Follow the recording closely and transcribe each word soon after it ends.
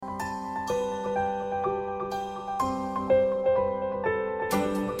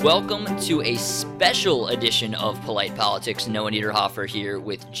Welcome to a special edition of Polite Politics. Noah Niederhofer here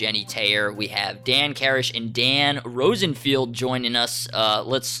with Jenny Taylor. We have Dan Karish and Dan Rosenfield joining us.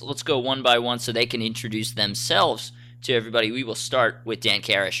 Let's go one by one so they can introduce themselves to everybody. We will start with Dan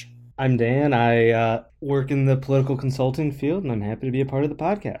Karish. I'm Dan. I work in the political consulting field, and I'm happy to be a part of the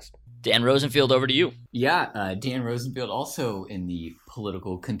podcast. Dan Rosenfield, over to you. Yeah, Dan Rosenfield, also in the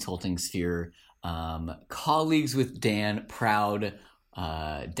political consulting sphere. Colleagues with Dan, proud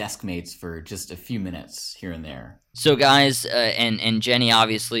desk mates for just a few minutes here and there. So guys, and Jenny,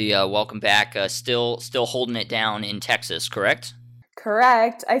 obviously, welcome back. Still holding it down in Texas, correct?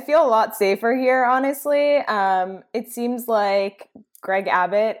 Correct. I feel a lot safer here, honestly. It seems like Greg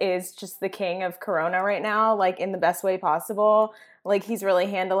Abbott is just the king of Corona right now, like in the best way possible. Like he's really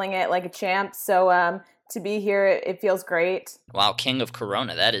handling it like a champ. So to be here, it feels great. Wow, king of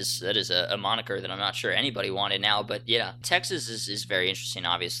Corona. That is a moniker that I'm not sure anybody wanted now. But yeah, Texas is very interesting,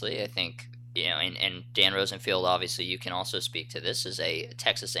 obviously. I think, and Dan Rosenfield, obviously, you can also speak to this as a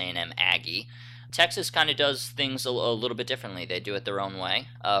Texas A&M Aggie. Texas kind of does things a little bit differently. They do it their own way.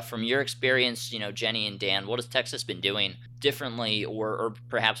 From your experience, Jenny and Dan, what has Texas been doing differently or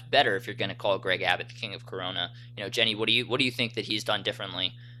perhaps better if you're going to call Greg Abbott the king of Corona? Jenny, what do you think that he's done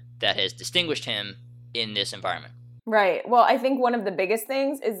differently that has distinguished him in this environment? Right. Well, I think one of the biggest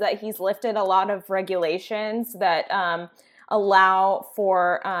things is that he's lifted a lot of regulations that allow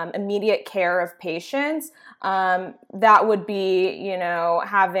for immediate care of patients. That would be,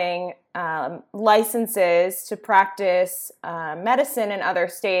 having licenses to practice medicine in other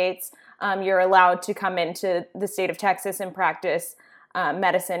states. You're allowed to come into the state of Texas and practice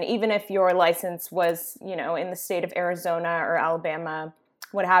medicine, even if your license was, in the state of Arizona or Alabama,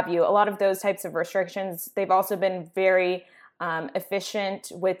 what have you. A lot of those types of restrictions. They've also been very efficient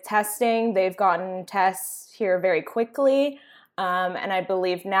with testing. They've gotten tests here very quickly. And I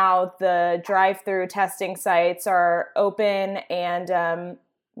believe now the drive-through testing sites are open and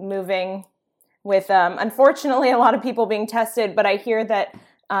moving with, unfortunately, a lot of people being tested. But I hear that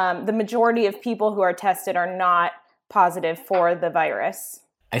the majority of people who are tested are not positive for the virus.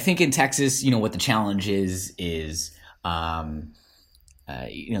 I think in Texas, what the challenge is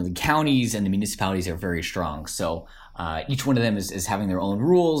the counties and the municipalities are very strong. So each one of them is having their own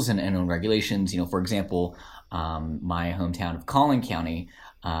rules and own regulations. For example, my hometown of Collin County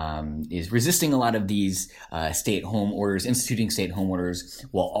is resisting a lot of these stay-at-home orders, instituting stay-at-home orders,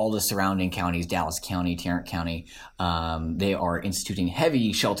 while all the surrounding counties, Dallas County, Tarrant County, they are instituting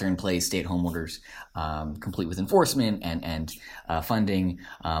heavy shelter-in-place stay-at-home orders, complete with enforcement and funding,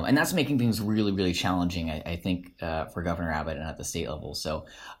 and that's making things really, really challenging, I think, for Governor Abbott and at the state level. So,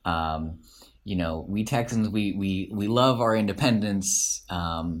 we Texans, we love our independence,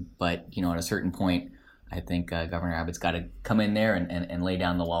 but at a certain point, I think Governor Abbott's got to come in there and lay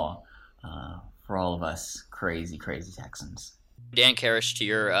down the law for all of us crazy Texans. Dan Karish, to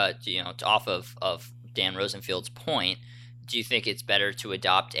your, off of Dan Rosenfield's point, do you think it's better to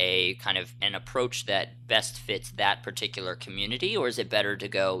adopt a kind of an approach that best fits that particular community, or is it better to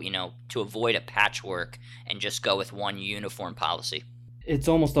go, to avoid a patchwork and just go with one uniform policy? It's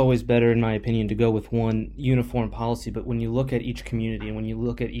almost always better, in my opinion, to go with one uniform policy, but when you look at each community and when you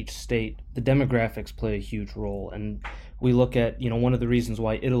look at each state, the demographics play a huge role. And we look at, one of the reasons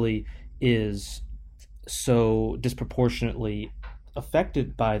why Italy is so disproportionately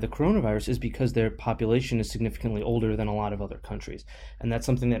affected by the coronavirus is because their population is significantly older than a lot of other countries. And that's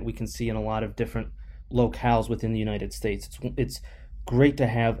something that we can see in a lot of different locales within the United States. It's great to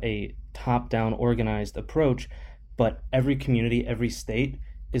have a top-down organized approach, but every community, every state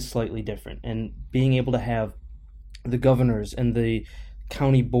is slightly different. And being able to have the governors and the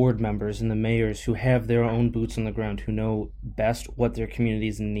county board members and the mayors who have their own boots on the ground, who know best what their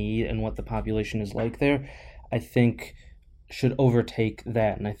communities need and what the population is like there, I think should overtake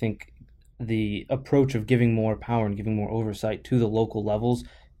that. And I think the approach of giving more power and giving more oversight to the local levels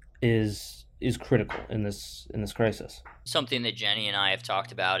is critical in this crisis. Something that Jenny and I have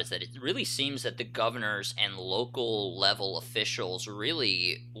talked about is that it really seems that the governors and local level officials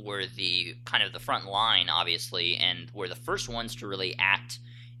really were the kind of the front line, obviously, and were the first ones to really act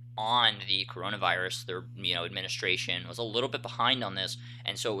on the coronavirus. Their administration was a little bit behind on this,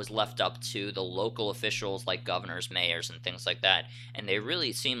 and so it was left up to the local officials like governors, mayors, and things like that. And they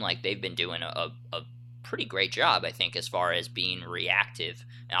really seem like they've been doing a pretty great job, I think, as far as being reactive.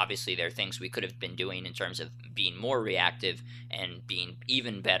 And obviously, there are things we could have been doing in terms of being more reactive and being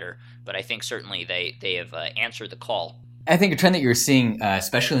even better. But I think certainly they have answered the call. I think a trend that you're seeing,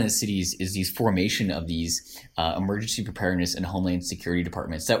 especially in the cities, is these formation of these emergency preparedness and homeland security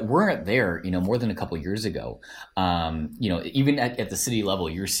departments that weren't there, more than a couple of years ago. Even at the city level,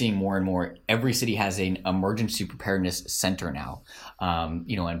 you're seeing more and more. Every city has an emergency preparedness center now,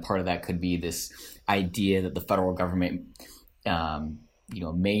 and part of that could be this idea that the federal government,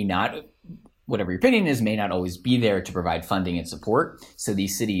 may not, whatever your opinion is, may not always be there to provide funding and support. So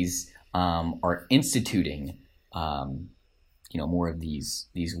these cities are instituting more of these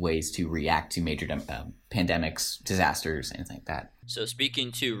ways to react to major pandemics, disasters, anything like that. So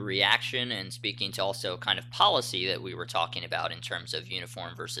speaking to reaction and speaking to also kind of policy that we were talking about in terms of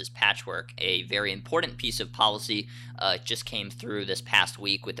uniform versus patchwork, a very important piece of policy just came through this past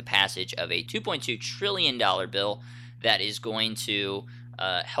week with the passage of a $2.2 trillion bill that is going to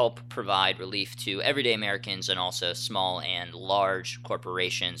help provide relief to everyday Americans and also small and large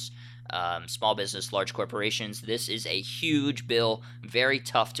corporations. Small business, large corporations. This is a huge bill, very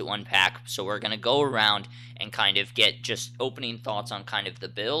tough to unpack. So we're going to go around and kind of get just opening thoughts on kind of the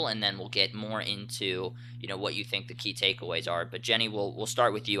bill, and then we'll get more into what you think the key takeaways are. But Jenny, we'll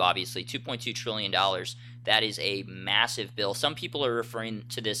start with you. Obviously, $2.2 trillion. That is a massive bill. Some people are referring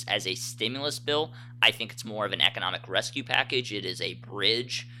to this as a stimulus bill. I think it's more of an economic rescue package. It is a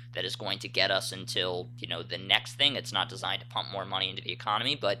bridge that is going to get us until the next thing. It's not designed to pump more money into the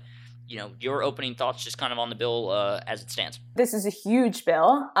economy, but your opening thoughts just kind of on the bill as it stands. This is a huge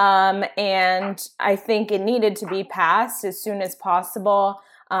bill, and I think it needed to be passed as soon as possible.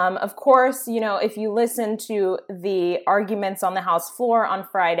 Of course, if you listen to the arguments on the House floor on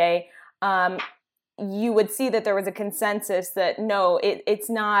Friday, you would see that there was a consensus that no, it's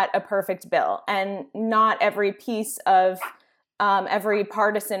not a perfect bill, and not every piece of every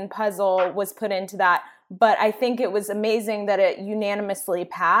partisan puzzle was put into that. But I think it was amazing that it unanimously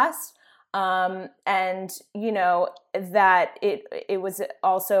passed. That it was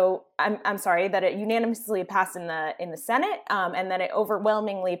also, I'm sorry, that it unanimously passed in the Senate, and that it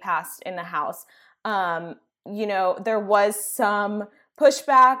overwhelmingly passed in the House. There was some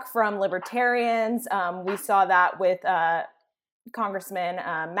pushback from libertarians. We saw that with Congressman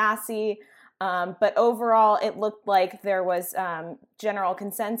Massey. But overall, it looked like there was general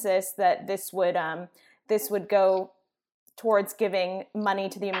consensus that this would go towards giving money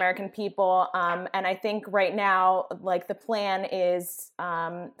to the American people. And I think right now, the plan is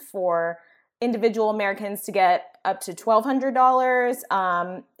for individual Americans to get up to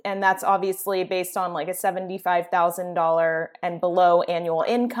 $1,200. And that's obviously based on a $75,000 and below annual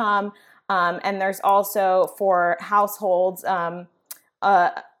income. And there's also for households a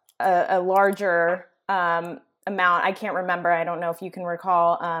larger amount. I can't remember. I don't know if you can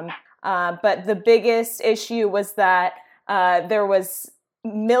recall. But the biggest issue was that there was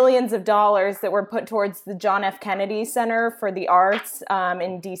millions of dollars that were put towards the John F. Kennedy Center for the Arts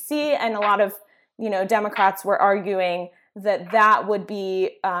in D.C., and a lot of Democrats were arguing that would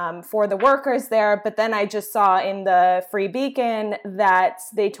be for the workers there. But then I just saw in the Free Beacon that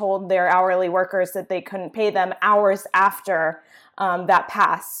they told their hourly workers that they couldn't pay them hours after that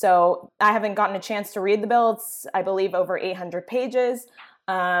passed. So I haven't gotten a chance to read the bill. It's, I believe, over 800 pages.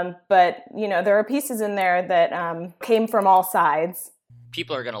 But there are pieces in there that came from all sides.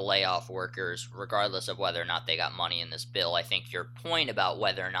 People are going to lay off workers regardless of whether or not they got money in this bill. I think your point about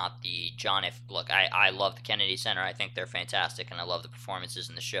whether or not the John F. Look, I love the Kennedy Center. I think they're fantastic, and I love the performances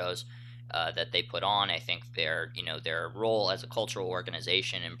and the shows that they put on. I think their role as a cultural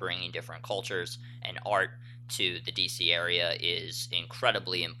organization in bringing different cultures and art to the DC area is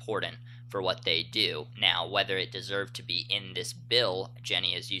incredibly important for what they do. Now, whether it deserved to be in this bill,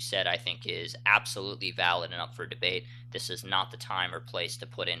 Jenny, as you said, I think is absolutely valid and up for debate. This is not the time or place to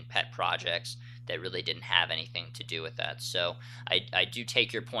put in pet projects that really didn't have anything to do with that. So I do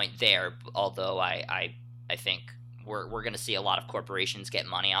take your point there, although I think we're going to see a lot of corporations get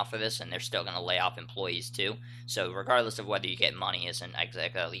money off of this, and they're still going to lay off employees too. So regardless of whether you get money isn't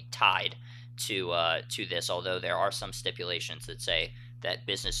exactly tied to this, although there are some stipulations that say that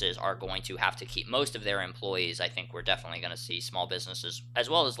businesses are going to have to keep most of their employees. I think we're definitely going to see small businesses as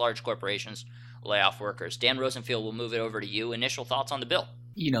well as large corporations lay off workers. Dan Rosenfield, we'll move it over to you. Initial thoughts on the bill?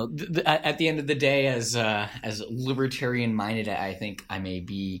 At the end of the day, as libertarian minded, I think I may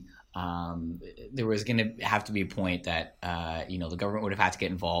be. There was going to have to be a point that the government would have had to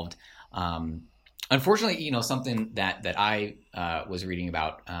get involved. Unfortunately, something that I was reading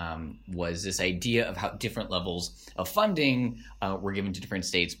about was this idea of how different levels of funding were given to different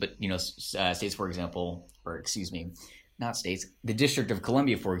states. But, states, for example, not states, the District of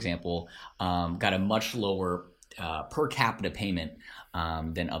Columbia, for example, got a much lower per capita payment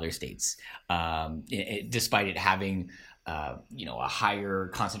than other states, despite it having a higher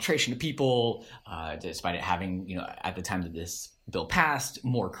concentration of people, despite it having, at the time that this bill passed,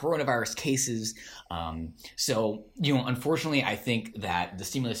 more coronavirus cases. Unfortunately, I think that the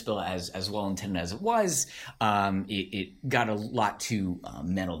stimulus bill, as well intended as it was, it got a lot too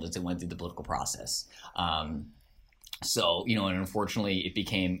muddled as it went through the political process. And unfortunately, it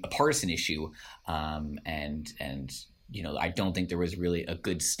became a partisan issue, and I don't think there was really a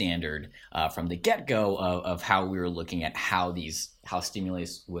good standard from the get-go of how we were looking at how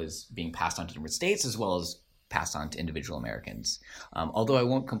stimulus was being passed on to different states as well as passed on to individual Americans. Although I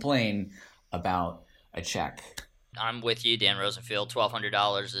won't complain about a check. I'm with you, Dan Rosenfield.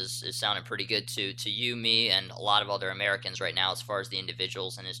 $1,200 is sounding pretty good to you, me, and a lot of other Americans right now as far as the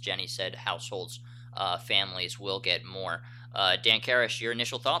individuals. And as Jenny said, households, families will get more. Dan Karish, your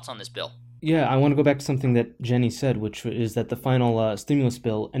initial thoughts on this bill? Yeah, I want to go back to something that Jenny said, which is that the final stimulus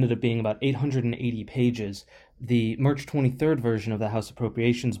bill ended up being about 880 pages. The March 23rd version of the House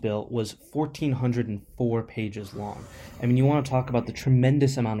Appropriations Bill was 1,404 pages long. I mean, you want to talk about the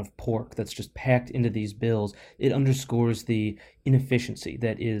tremendous amount of pork that's just packed into these bills. It underscores the inefficiency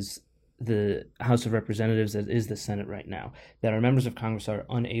that is the House of Representatives, that is the Senate right now, that our members of Congress are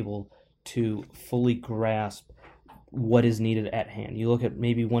unable to fully grasp what is needed at hand. You look at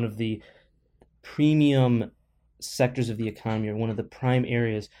maybe one of the premium sectors of the economy, or one of the prime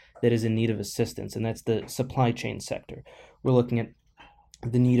areas that is in need of assistance, and that's the supply chain sector. We're looking at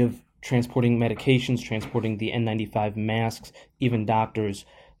the need of transporting medications, transporting the N95 masks, even doctors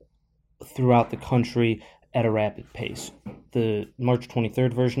throughout the country at a rapid pace. The March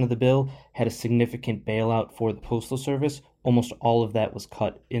 23rd version of the bill had a significant bailout for the Postal Service. Almost all of that was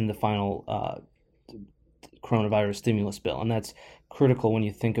cut in the final coronavirus stimulus bill, and that's critical when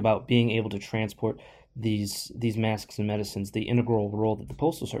you think about being able to transport these masks and medicines, the integral role that the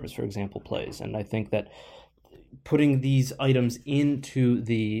Postal Service, for example, plays. And I think that putting these items into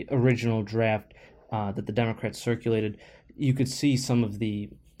the original draft that the Democrats circulated, you could see some of the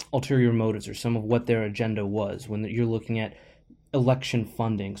ulterior motives or some of what their agenda was when you're looking at election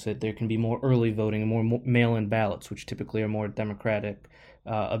funding, so that there can be more early voting and more mail-in ballots, which typically are more Democratic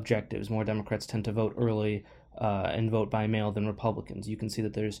objectives. More Democrats tend to vote early and vote by mail than Republicans. You can see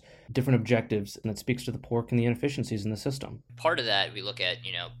that there's different objectives, and it speaks to the pork and the inefficiencies in the system. Part of that, we look at,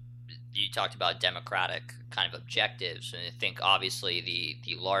 you talked about Democratic kind of objectives, and I think obviously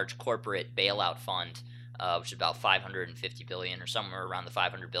the large corporate bailout fund, which is about $550 billion or somewhere around the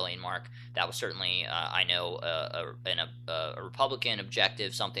 $500 billion mark. That was certainly, I know, a Republican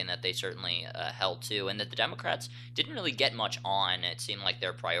objective, something that they certainly held to, and that the Democrats didn't really get much on. It seemed like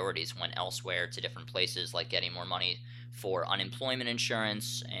their priorities went elsewhere to different places, like getting more money for unemployment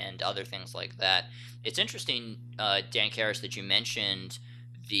insurance and other things like that. It's interesting, Dan Karish, that you mentioned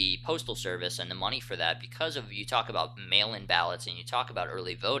the Postal Service and the money for that, because of, you talk about mail-in ballots and you talk about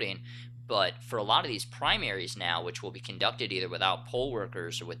early voting. But for a lot of these primaries now, which will be conducted either without poll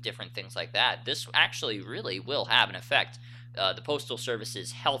workers or with different things like that, this actually really will have an effect, the Postal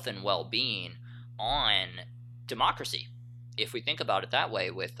Service's health and well-being on democracy, if we think about it that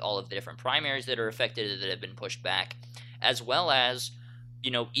way, with all of the different primaries that are affected that have been pushed back, as well as,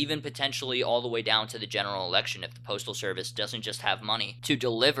 even potentially all the way down to the general election, if the Postal Service doesn't just have money to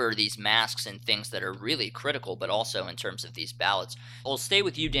deliver these masks and things that are really critical, but also in terms of these ballots. I'll stay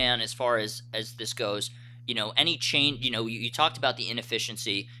with you, Dan, as far as this goes. Any change, you talked about the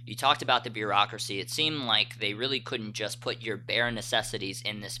inefficiency, you talked about the bureaucracy. It seemed like they really couldn't just put your bare necessities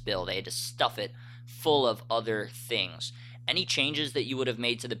in this bill. They had to stuff it full of other things. Any changes that you would have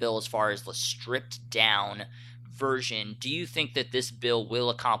made to the bill as far as the stripped down version, do you think that this bill will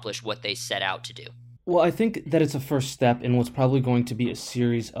accomplish what they set out to do? Well, I think that it's a first step in what's probably going to be a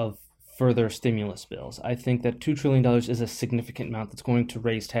series of further stimulus bills. I think that $2 trillion is a significant amount that's going to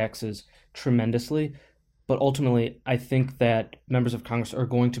raise taxes tremendously, but ultimately I think that members of Congress are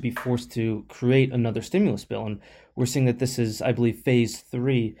going to be forced to create another stimulus bill, and we're seeing that this is, I believe, phase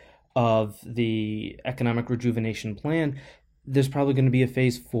 3 of the economic rejuvenation plan. There's probably going to be a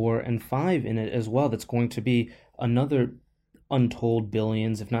phase 4 and 5 in it as well that's going to be another untold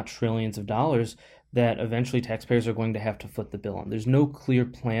billions, if not trillions of dollars that eventually taxpayers are going to have to foot the bill on. There's no clear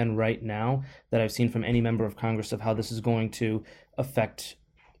plan right now that I've seen from any member of Congress of how this is going to affect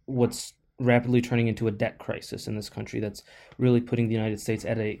what's rapidly turning into a debt crisis in this country that's really putting the United States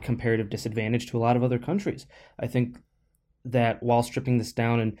at a comparative disadvantage to a lot of other countries. I think that while stripping this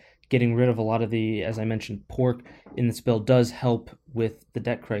down and getting rid of a lot of the, as I mentioned, pork in this bill does help with the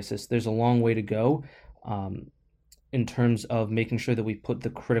debt crisis, there's a long way to go in terms of making sure that we put the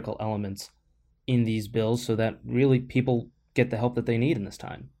critical elements in these bills so that really people get the help that they need in this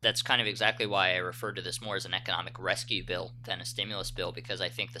time. That's kind of exactly why I refer to this more as an economic rescue bill than a stimulus bill, because I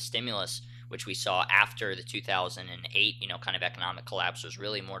think the stimulus, which we saw after the 2008, kind of economic collapse, was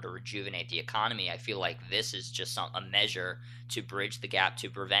really more to rejuvenate the economy. I feel like this is just a measure to bridge the gap to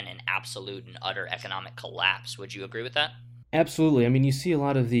prevent an absolute and utter economic collapse. Would you agree with that? Absolutely. I mean, you see a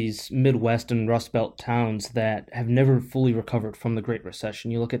lot of these Midwest and Rust Belt towns that have never fully recovered from the Great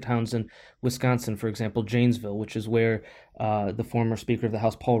Recession. You look at towns in Wisconsin, for example, Janesville, which is where the former Speaker of the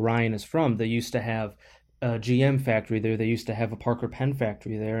House, Paul Ryan, is from. They used to have a GM factory there. They used to have a Parker Pen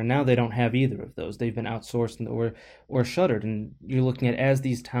factory there, and now they don't have either of those. They've been outsourced or shuttered. And you're looking at, as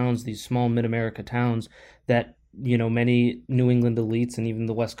these towns, these small mid-America towns that, many New England elites and even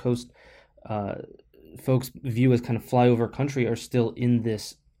the West Coast folks view as kind of flyover country, are still in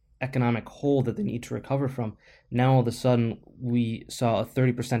this economic hole that they need to recover from. Now all of a sudden we saw a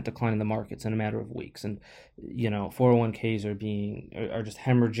 30% decline in the markets in a matter of weeks, and 401ks are just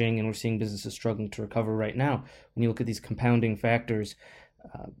hemorrhaging, and we're seeing businesses struggling to recover right now. When you look at these compounding factors,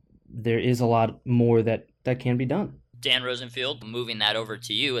 there is a lot more that can be done. Dan Rosenfield, moving that over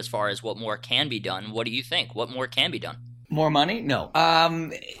to you as far as what more can be done. What do you think? What more can be done? More money? No.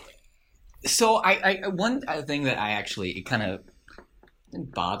 So I one thing that I actually, it kind of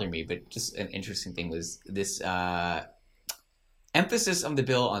didn't bother me, but just an interesting thing was this emphasis of the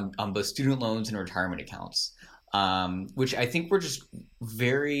bill on both student loans and retirement accounts, which I think were just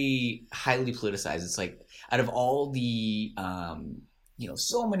very highly politicized. It's like, out of all the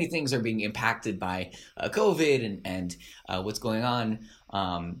so many things are being impacted by COVID and what's going on.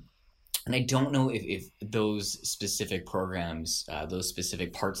 And I don't know if those specific programs, those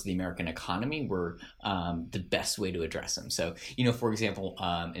specific parts of the American economy were the best way to address them. So, for example,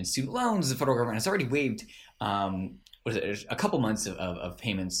 in student loans, the federal government has already waived a couple months of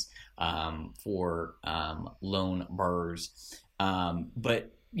payments for loan borrowers.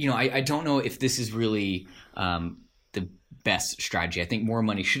 But, I don't know if this is really the best strategy. I think more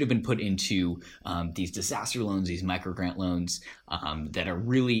money should have been put into these disaster loans, these microgrant loans that are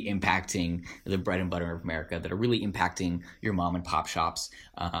really impacting the bread and butter of America, that are really impacting your mom and pop shops,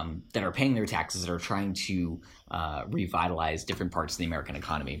 that are paying their taxes, that are trying to revitalize different parts of the American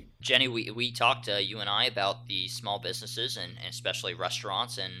economy. Jenny, we talked, you and I, about the small businesses and especially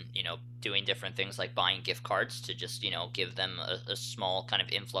restaurants, and doing different things like buying gift cards to just give them a small kind of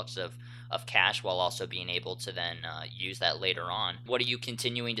influx of cash, while also being able to then use that later on. What are you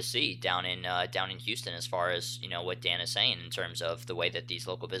continuing to see down in Houston as far as what Dan is saying in terms of the way that these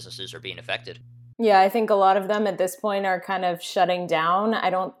local businesses are being affected? Yeah, I think a lot of them at this point are kind of shutting down. I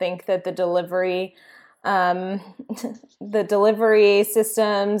don't think that the delivery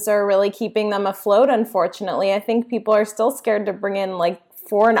systems are really keeping them afloat, unfortunately. I think people are still scared to bring in like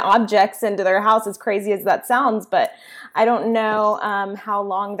foreign objects into their house, as crazy as that sounds, but I don't know how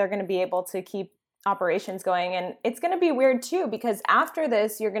long they're going to be able to keep operations going. And it's going to be weird too, because after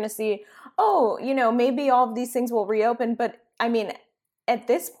this, you're going to see, maybe all of these things will reopen. But I mean, at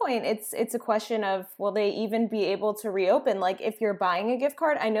this point, it's a question of, will they even be able to reopen? Like, if you're buying a gift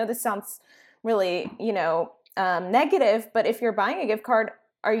card, I know this sounds really, negative, but if you're buying a gift card,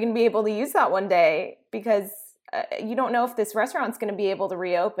 are you going to be able to use that one day? Because you don't know if this restaurant's going to be able to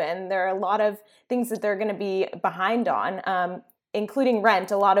reopen. There are a lot of things that they're going to be behind on, including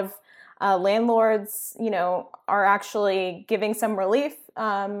rent. A lot of landlords, are actually giving some relief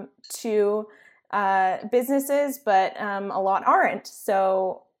to businesses, but a lot aren't.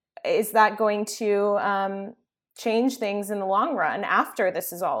 So is that going to change things in the long run after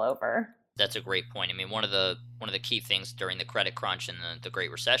this is all over? That's a great point. I mean, one of the key things during the credit crunch and the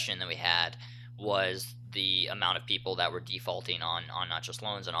Great Recession that we had was the amount of people that were defaulting on not just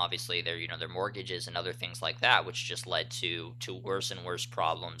loans, and obviously their mortgages and other things like that, which just led to worse and worse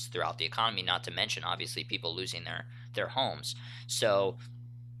problems throughout the economy, not to mention obviously people losing their homes. So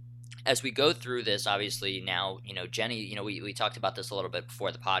as we go through this, obviously now, Jenny, we talked about this a little bit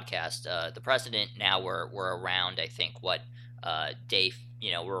before the podcast. The president, now we're around, I think, day,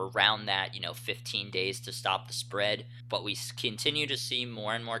 we're around that, 15 days to stop the spread, but we continue to see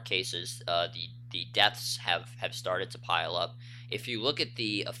more and more cases. The deaths have started to pile up. If you look at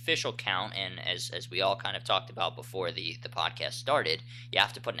the official count, and as we all kind of talked about before the podcast started, you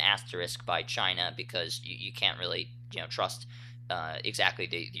have to put an asterisk by China, because you can't really trust exactly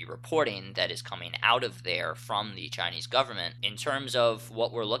the reporting that is coming out of there from the Chinese government. In terms of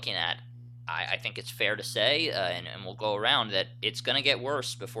what we're looking at, I think it's fair to say, and we'll go around, that it's going to get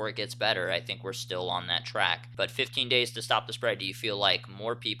worse before it gets better. I think we're still on that track. But 15 days to stop the spread, do you feel like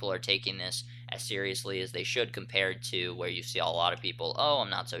more people are taking this as seriously as they should, compared to where you see a lot of people, oh, I'm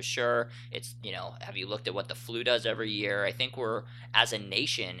not so sure. It's, have you looked at what the flu does every year? I think we're, as a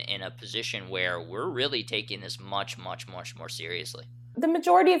nation, in a position where we're really taking this much, much, much more seriously. The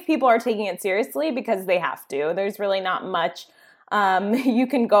majority of people are taking it seriously because they have to. There's really not much you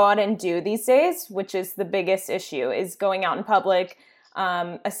can go out and do these days, which is the biggest issue, is going out in public,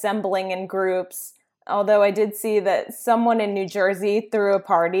 assembling in groups. Although I did see that someone in New Jersey threw a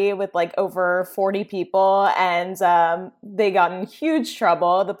party with like over 40 people, and they got in huge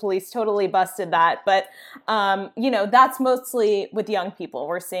trouble. The police totally busted that. But, that's mostly with young people.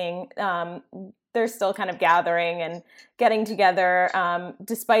 We're seeing they're still kind of gathering and getting together,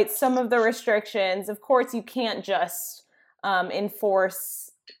 despite some of the restrictions. Of course, you can't just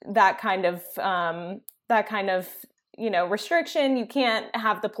enforce that kind of restriction. You can't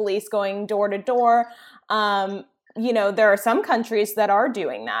have the police going door to door. There are some countries that are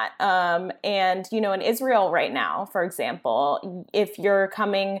doing that. And in Israel right now, for example, if you're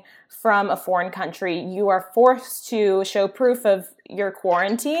coming from a foreign country, you are forced to show proof of your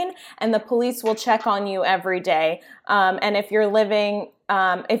quarantine, and the police will check on you every day. And if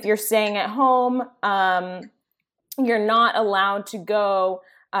you're staying at home, you're not allowed to go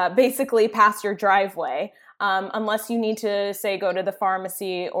basically past your driveway. Unless you need to, say, go to the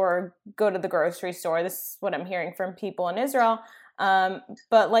pharmacy or go to the grocery store. This is what I'm hearing from people in Israel.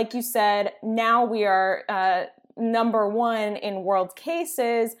 But like you said, now we are number one in world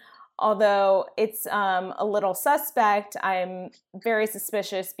cases. Although it's a little suspect, I'm very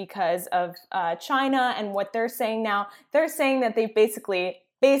suspicious because of China and what they're saying now. They're saying that they've basically,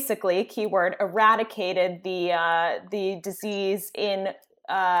 keyword, eradicated the disease in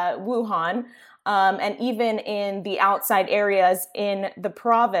Wuhan. And even in the outside areas in the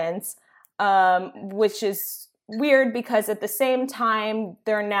province, which is weird because at the same time,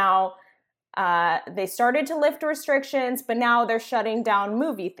 they're now, they started to lift restrictions, but now they're shutting down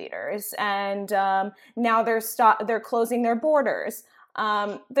movie theaters, and now they're closing their borders.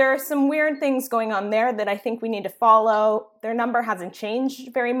 There are some weird things going on there that I think we need to follow. Their number hasn't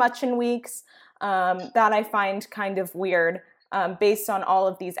changed very much in weeks. That I find kind of weird. Based on all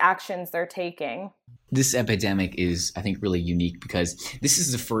of these actions they're taking. This epidemic is, I think, really unique because this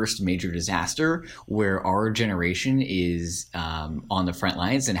is the first major disaster where our generation is on the front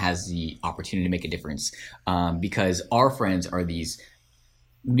lines and has the opportunity to make a difference, because our friends are these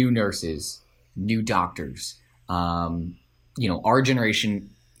new nurses, new doctors. Our generation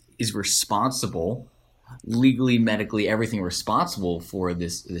is responsible, legally, medically, everything responsible for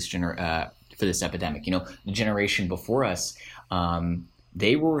this epidemic. The generation before us,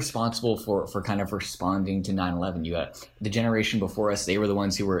 they were responsible for kind of responding to 9/11. You got the generation before us; they were the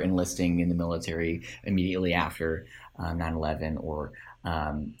ones who were enlisting in the military immediately after 9/11, or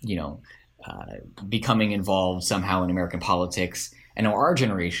becoming involved somehow in American politics. And now our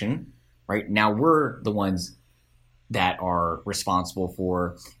generation, right now, we're the ones that are responsible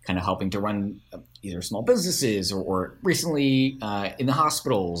for kind of helping to run either small businesses or recently in the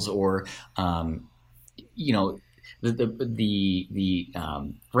hospitals, or the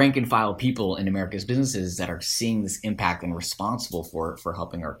rank and file people in America's businesses that are seeing this impact and responsible for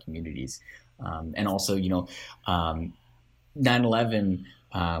helping our communities. And also, 9/11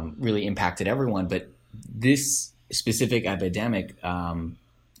 really impacted everyone, but this specific epidemic,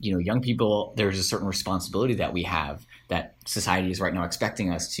 young people, there's a certain responsibility that we have, that society is right now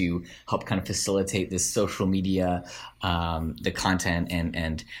expecting us to help kind of facilitate this social media, the content,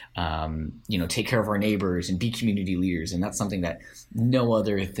 and take care of our neighbors and be community leaders. And that's something that no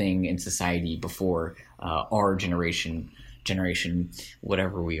other thing in society before our generation,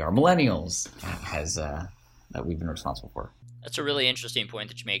 whatever we are, millennials, has that we've been responsible for. That's a really interesting point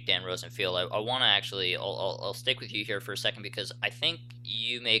that you make, Dan Rosenfield. I want to actually, I'll stick with you here for a second, because I think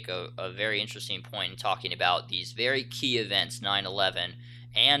you make a very interesting point in talking about these very key events, 9/11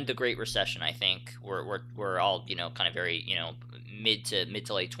 and the Great Recession. I think we're all, kind of very, mid to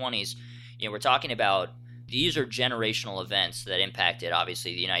late 20s. We're talking about, these are generational events that impacted,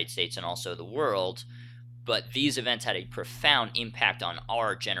 obviously, the United States and also the world. But these events had a profound impact on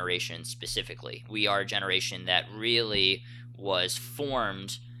our generation specifically. We are a generation that really was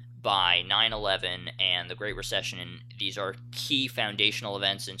formed by 9/11 and the Great Recession, and these are key foundational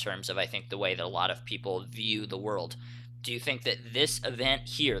events in terms of, I think, the way that a lot of people view the world. Do you think that this event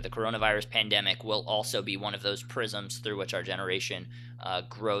here, the coronavirus pandemic, will also be one of those prisms through which our generation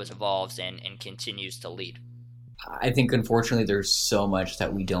grows, evolves, and continues to lead? I think, unfortunately, there's so much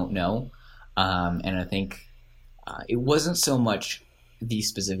that we don't know. And I think it wasn't so much the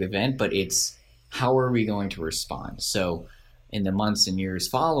specific event, but it's how are we going to respond? So in the months and years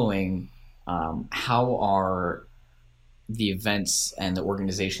following, how are the events and the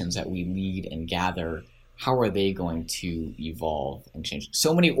organizations that we lead and gather, how are they going to evolve and change?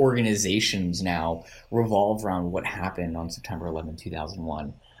 So many organizations now revolve around what happened on September 11,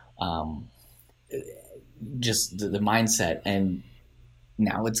 2001. Um, just the mindset. And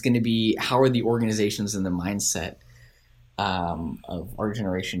now it's going to be, how are the organizations and the mindset of our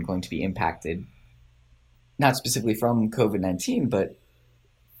generation going to be impacted, not specifically from COVID-19, but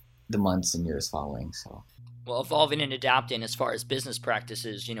the months and years following. So, well, evolving and adapting as far as business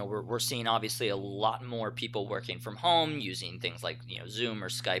practices, we're seeing obviously a lot more people working from home using things like, Zoom or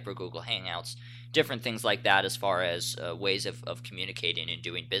Skype or Google Hangouts, different things like that as far as ways of communicating and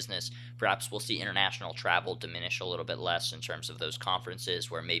doing business. Perhaps we'll see international travel diminish a little bit less in terms of those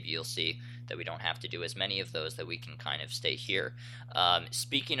conferences, where maybe you'll see that we don't have to do as many of those, that we can kind of stay here.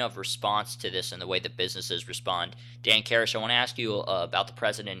 Speaking of response to this and the way that businesses respond, Dan Karish, I want to ask you about the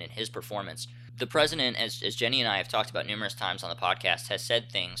president and his performance. The president, as Jenny and I have talked about numerous times on the podcast, has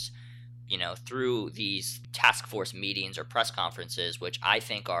said things, through these task force meetings or press conferences, which I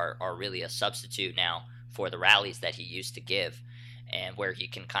think are really a substitute now for the rallies that he used to give, and where he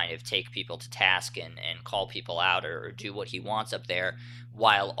can kind of take people to task and call people out or do what he wants up there,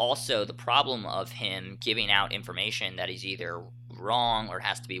 while also the problem of him giving out information that is either wrong or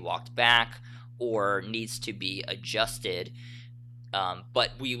has to be walked back or needs to be adjusted.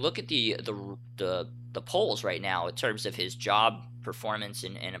 But we look at the polls right now in terms of his job performance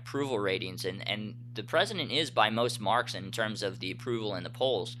and approval ratings, and the president is by most marks in terms of the approval in the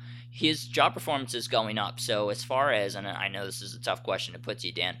polls. His job performance is going up. So as far as, and I know this is a tough question to put to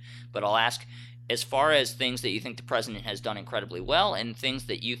you, Dan, but I'll ask, as far as things that you think the president has done incredibly well and things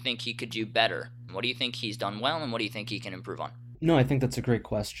that you think he could do better, what do you think he's done well and what do you think he can improve on? No, I think that's a great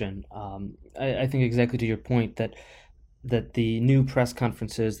question. I think exactly to your point that the new press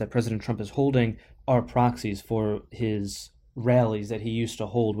conferences that President Trump is holding are proxies for his rallies that he used to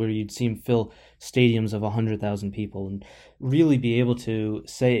hold, where you'd see him fill stadiums of 100,000 people and really be able to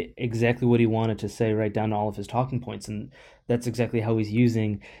say exactly what he wanted to say, right down to all of his talking points. And that's exactly how he's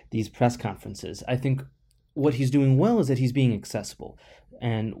using these press conferences. I think what he's doing well is that he's being accessible.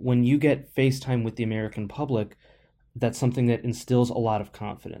 And when you get FaceTime with the American public, that's something that instills a lot of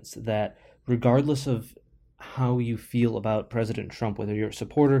confidence, that regardless of how you feel about President Trump, whether you're a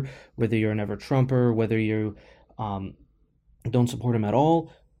supporter, whether you're an ever-Trumper, whether you don't support him at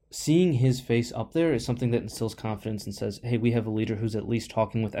all, seeing his face up there is something that instills confidence and says, hey, we have a leader who's at least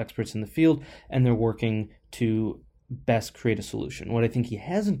talking with experts in the field, and they're working to best create a solution. What I think he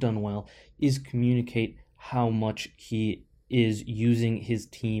hasn't done well is communicate how much he is using his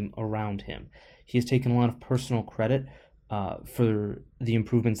team around him. He has taken a lot of personal credit for the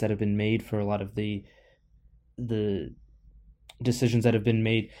improvements that have been made, for a lot of the decisions that have been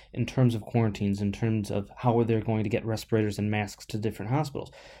made in terms of quarantines, in terms of how they're going to get respirators and masks to different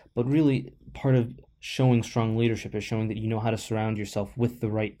hospitals. But really, part of showing strong leadership is showing that you know how to surround yourself with the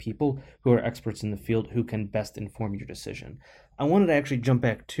right people who are experts in the field who can best inform your decision. I wanted to actually jump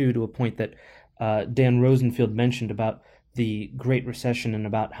back to a point that Dan Rosenfield mentioned about the Great Recession and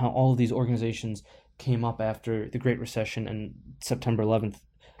about how all of these organizations came up after the Great Recession and September 11th.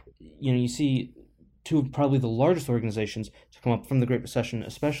 You see two of probably the largest organizations to come up from the Great Recession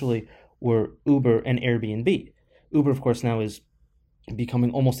especially were Uber and Airbnb. Uber, of course, now is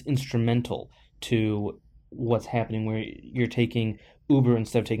becoming almost instrumental to what's happening, where you're taking Uber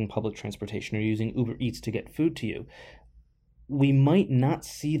instead of taking public transportation, or using Uber Eats to get food to you. We might not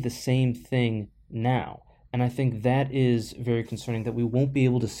see the same thing now, and I think that is very concerning, that we won't be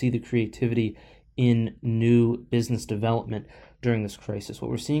able to see the creativity in new business development during this crisis. What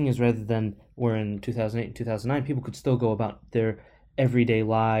we're seeing is, rather than where in 2008 and 2009 people could still go about their everyday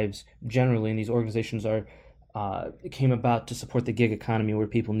lives generally, and these organizations came about to support the gig economy where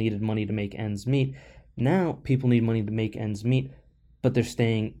people needed money to make ends meet. Now people need money to make ends meet, but they're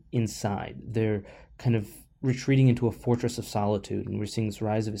staying inside. They're kind of retreating into a fortress of solitude, and we're seeing this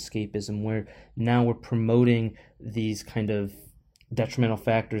rise of escapism where now we're promoting these kind of detrimental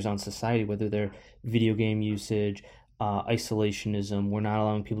factors on society, whether they're video game usage, isolationism. We're not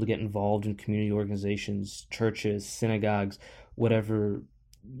allowing people to get involved in community organizations, churches, synagogues, whatever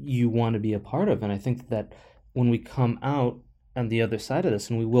you want to be a part of. And I think that when we come out on the other side of this,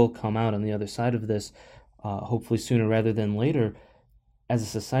 and we will come out on the other side of this, hopefully sooner rather than later, as a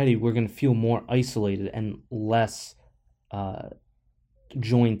society, we're going to feel more isolated and less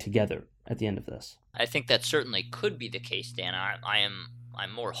joined together at the end of this. I think that certainly could be the case, Dan.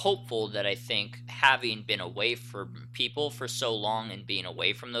 I'm more hopeful that I think having been away from people for so long and being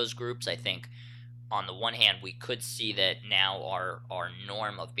away from those groups, I think on the one hand, we could see that now our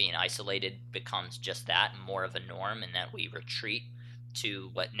norm of being isolated becomes just that, more of a norm, and that we retreat to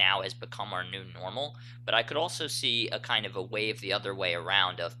what now has become our new normal. But I could also see a kind of a wave the other way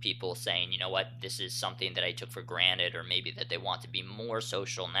around of people saying, you know what, this is something that I took for granted, or maybe that they want to be more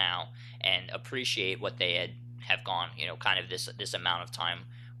social now and appreciate what they have gone, kind of this amount of time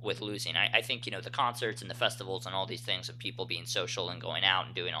with losing. I think, the concerts and the festivals and all these things of people being social and going out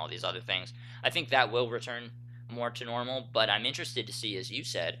and doing all these other things, I think that will return more to normal. But I'm interested to see, as you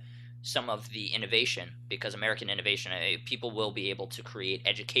said, some of the innovation, because American innovation, people will be able to create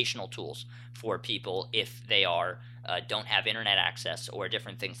educational tools for people if they don't have internet access or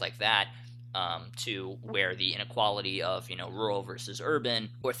different things like that, to where the inequality of rural versus urban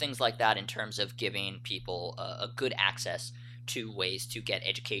or things like that, in terms of giving people a good access to ways to get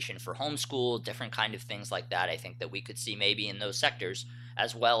education for homeschool, different kind of things like that. I think that we could see maybe in those sectors,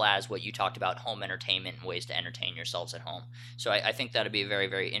 as well as what you talked about, home entertainment and ways to entertain yourselves at home. So I think that'd be a very,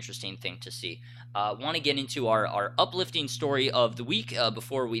 very interesting thing to see. Want to get into our uplifting story of the week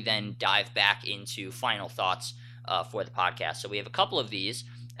before we then dive back into final thoughts for the podcast. So we have a couple of these.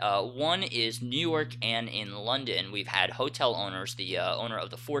 One is New York and in London. We've had hotel owners. The owner of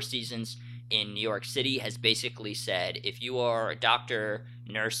the Four Seasons in New York City has basically said, if you are a doctor,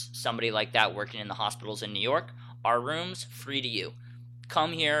 nurse, somebody like that working in the hospitals in New York, our room's free to you.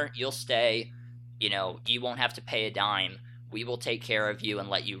 Come here, you'll stay, you won't have to pay a dime. We will take care of you and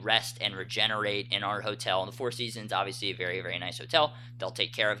let you rest and regenerate in our hotel. And the Four Seasons, obviously a very, very nice hotel. They'll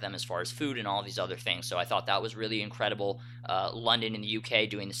take care of them as far as food and all these other things. So I thought that was really incredible. London in the UK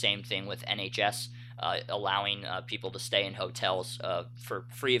doing the same thing with NHS, allowing people to stay in hotels for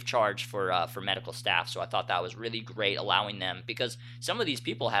free of charge for medical staff. So I thought that was really great, allowing them, because some of these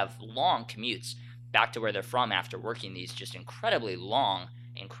people have long commutes back to where they're from after working these just incredibly long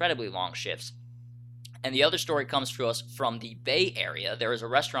shifts. And the other story comes to us from the Bay Area. There is a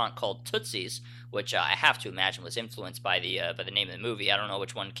restaurant called Tootsie's, which I have to imagine was influenced by the name of the movie. I don't know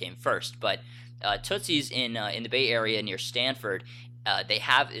which one came first, but Tootsie's in the Bay Area near Stanford.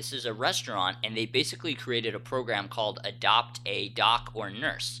 This is a restaurant, and they basically created a program called Adopt a Doc or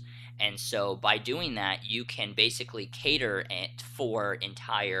Nurse. And so by doing that, you can basically cater it for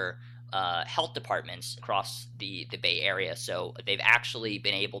entire health departments across the Bay Area. So they've actually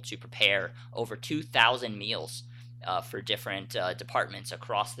been able to prepare over 2,000 meals for different departments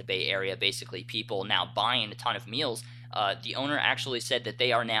across the Bay Area. Basically, people now buying a ton of meals. The owner actually said that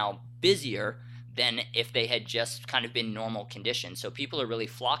they are now busier than if they had just kind of been normal conditions. So people are really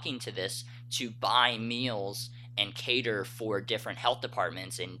flocking to this to buy meals and cater for different health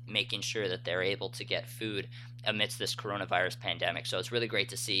departments and making sure that they're able to get food amidst this coronavirus pandemic. So it's really great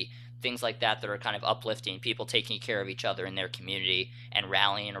to see things like that are kind of uplifting, people taking care of each other in their community and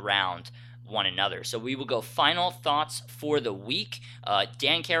rallying around one another. So we will go final thoughts for the week.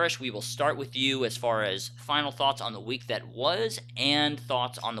 Dan Karish, we will start with you as far as final thoughts on the week that was and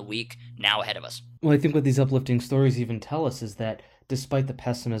thoughts on the week now ahead of us. Well, I think what these uplifting stories even tell us is that despite the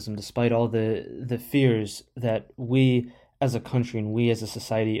pessimism, despite all the fears, that we as a country and we as a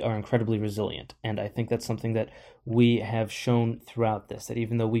society are incredibly resilient. And I think that's something that we have shown throughout this, that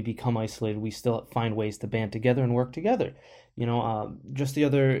even though we become isolated, we still find ways to band together and work together. Just the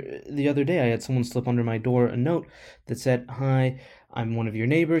other day, I had someone slip under my door a note that said, "Hi, I'm one of your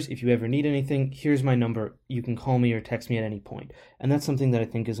neighbors. If you ever need anything, here's my number. You can call me or text me at any point." And that's something that I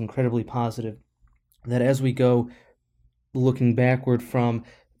think is incredibly positive, that as we go looking backward from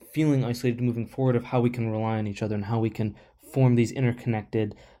feeling isolated to moving forward, of how we can rely on each other and how we can form these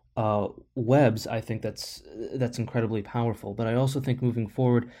interconnected webs, I think that's incredibly powerful. But I also think moving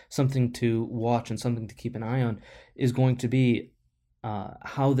forward, something to watch and something to keep an eye on is going to be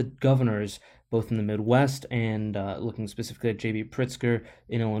how the governors, both in the Midwest and looking specifically at J.B. Pritzker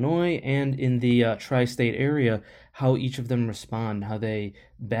in Illinois and in the tri-state area, how each of them respond, how they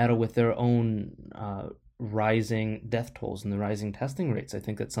battle with their own rising death tolls and the rising testing rates. I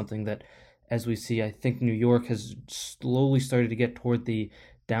think that's something that, as we see, I think New York has slowly started to get toward the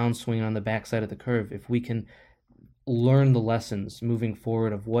downswing on the backside of the curve. If we can learn the lessons moving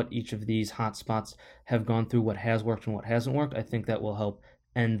forward of what each of these hotspots have gone through, what has worked and what hasn't worked, I think that will help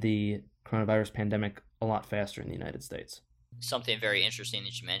end the coronavirus pandemic a lot faster in the United States. Something very interesting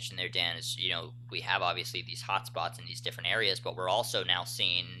that you mentioned there, Dan, is, we have obviously these hotspots in these different areas, but we're also now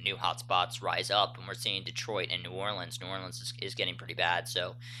seeing new hotspots rise up, and we're seeing Detroit and New Orleans. New Orleans is getting pretty bad.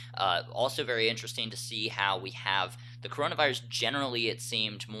 So also very interesting to see how we have the coronavirus generally, it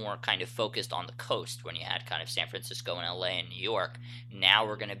seemed more kind of focused on the coast when you had kind of San Francisco and LA and New York. Now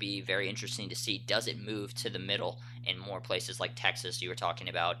we're going to be very interesting to see, does it move to the middle in more places like Texas? You were talking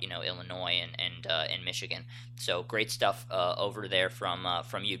about, Illinois and Michigan. So great stuff over there from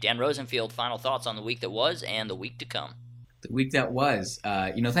you. Dan Rosenfield, final thoughts on the week that was and the week to come. The week that was,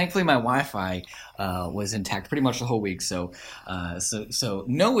 thankfully my Wi-Fi was intact pretty much the whole week, so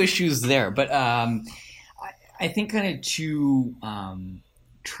no issues there. But I think kind of two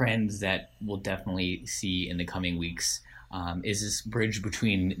trends that we'll definitely see in the coming weeks is this bridge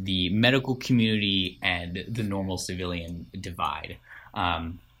between the medical community and the normal civilian divide.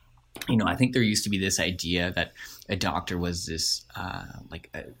 I think there used to be this idea that a doctor was this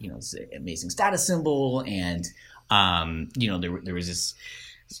amazing status symbol, and there was this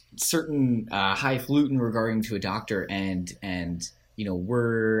certain highfalutin regarding to a doctor, and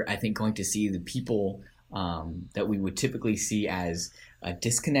we're, I think, going to see the people that we would typically see as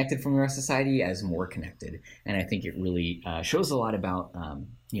disconnected from the rest of society as more connected. And I think it really shows a lot about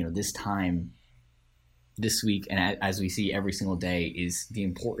this time this week, and as we see every single day, is the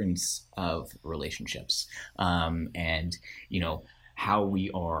importance of relationships, and how we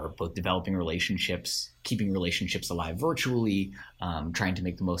are both developing relationships, keeping relationships alive virtually, trying to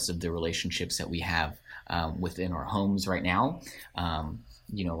make the most of the relationships that we have within our homes right now.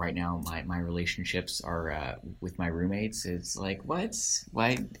 Right now my relationships are with my roommates. It's like, why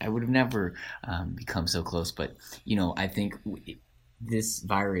I would have never become so close. But, I think this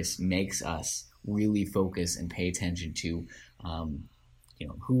virus makes us really focus and pay attention to,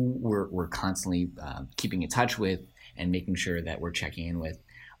 who we're constantly keeping in touch with, and making sure that we're checking in with.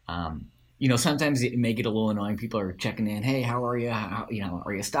 Sometimes it may get a little annoying. People are checking in. Hey, how are you?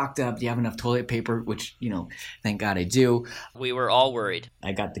 Are you stocked up? Do you have enough toilet paper? Which, thank God I do. We were all worried.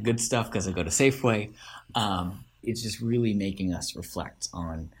 I got the good stuff because I go to Safeway. It's just really making us reflect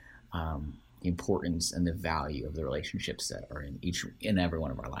on the importance and the value of the relationships that are in every one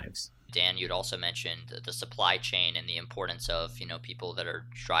of our lives. Dan, you'd also mentioned the supply chain and the importance of, people that are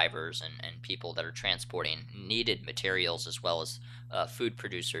drivers and people that are transporting needed materials, as well as food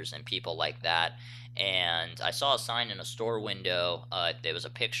producers and people like that. And I saw a sign in a store window. There was a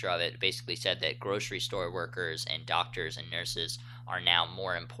picture of it. It basically said that grocery store workers and doctors and nurses are now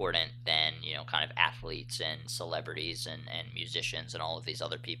more important than, kind of athletes and celebrities and musicians and all of these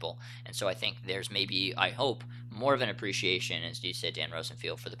other people. And so I think there's maybe, I hope, more of an appreciation, as you said, Dan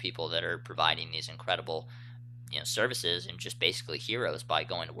Rosenfield, for the people that are providing these incredible services, and just basically heroes by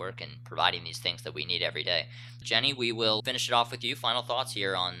going to work and providing these things that we need every day. Jenny, we will finish it off with you. Final thoughts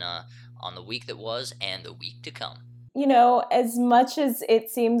here on the week that was and the week to come. As much as it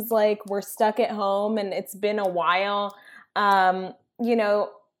seems like we're stuck at home and it's been a while,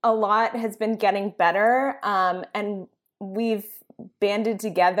 a lot has been getting better, and we've banded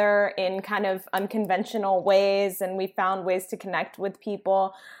together in kind of unconventional ways, and we found ways to connect with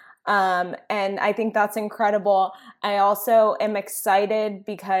people. And I think that's incredible. I also am excited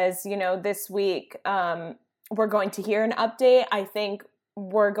because, this week we're going to hear an update. I think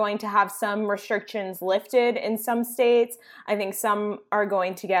we're going to have some restrictions lifted in some states. I think some are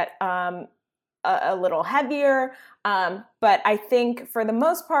going to get a little heavier. But I think for the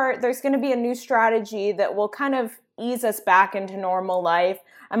most part, there's going to be a new strategy that will kind of ease us back into normal life.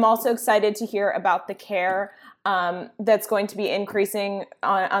 I'm also excited to hear about the care that's going to be increasing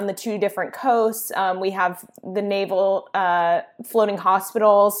on the two different coasts. We have the naval floating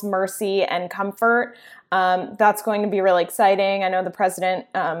hospitals, Mercy and Comfort. That's going to be really exciting. I know the president,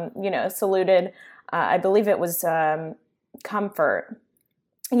 saluted, I believe it was Comfort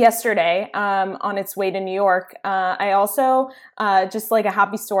yesterday on its way to New York. I also, just like a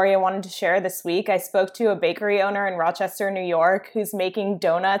happy story I wanted to share this week, I spoke to a bakery owner in Rochester, New York, who's making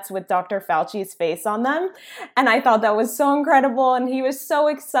donuts with Dr. Fauci's face on them. And I thought that was so incredible. And he was so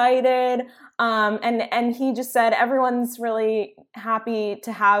excited. And he just said everyone's really happy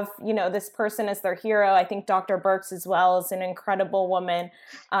to have, this person as their hero. I think Dr. Birx as well is an incredible woman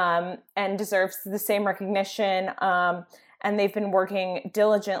and deserves the same recognition. And they've been working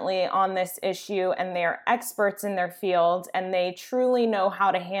diligently on this issue, and they're experts in their field, and they truly know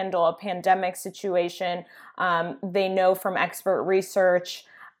how to handle a pandemic situation. They know from expert research,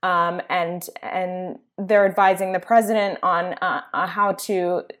 and they're advising the president on how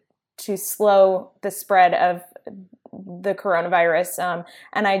to slow the spread of the coronavirus.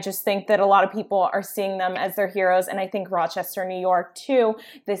 And I just think that a lot of people are seeing them as their heroes. And I think Rochester, New York, too,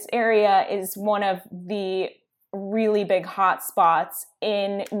 this area is one of the really big hot spots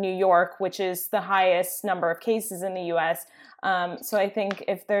in New York, which is the highest number of cases in the U.S. So I think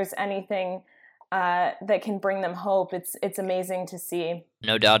if there's anything that can bring them hope. It's amazing to see.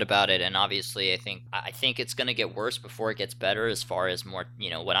 No doubt about it. And obviously, I think it's going to get worse before it gets better. As far as more,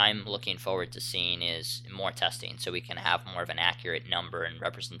 what I'm looking forward to seeing is more testing, so we can have more of an accurate number and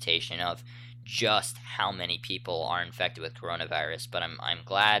representation of just how many people are infected with coronavirus. But I'm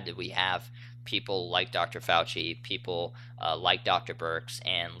glad that we have people like Dr. Fauci, people like Dr. Birx,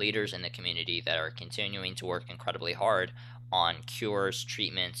 and leaders in the community that are continuing to work incredibly hard on cures,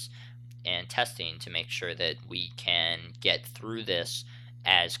 treatments, and testing to make sure that we can get through this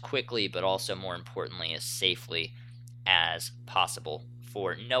as quickly, but also more importantly, as safely as possible.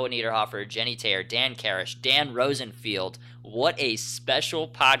 For Noah Niederhofer, Jenny Taylor, Dan Karish, Dan Rosenfield, what a special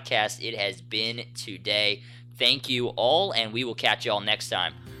podcast it has been today. Thank you all, and we will catch you all next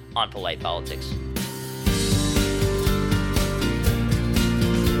time on Polite Politics.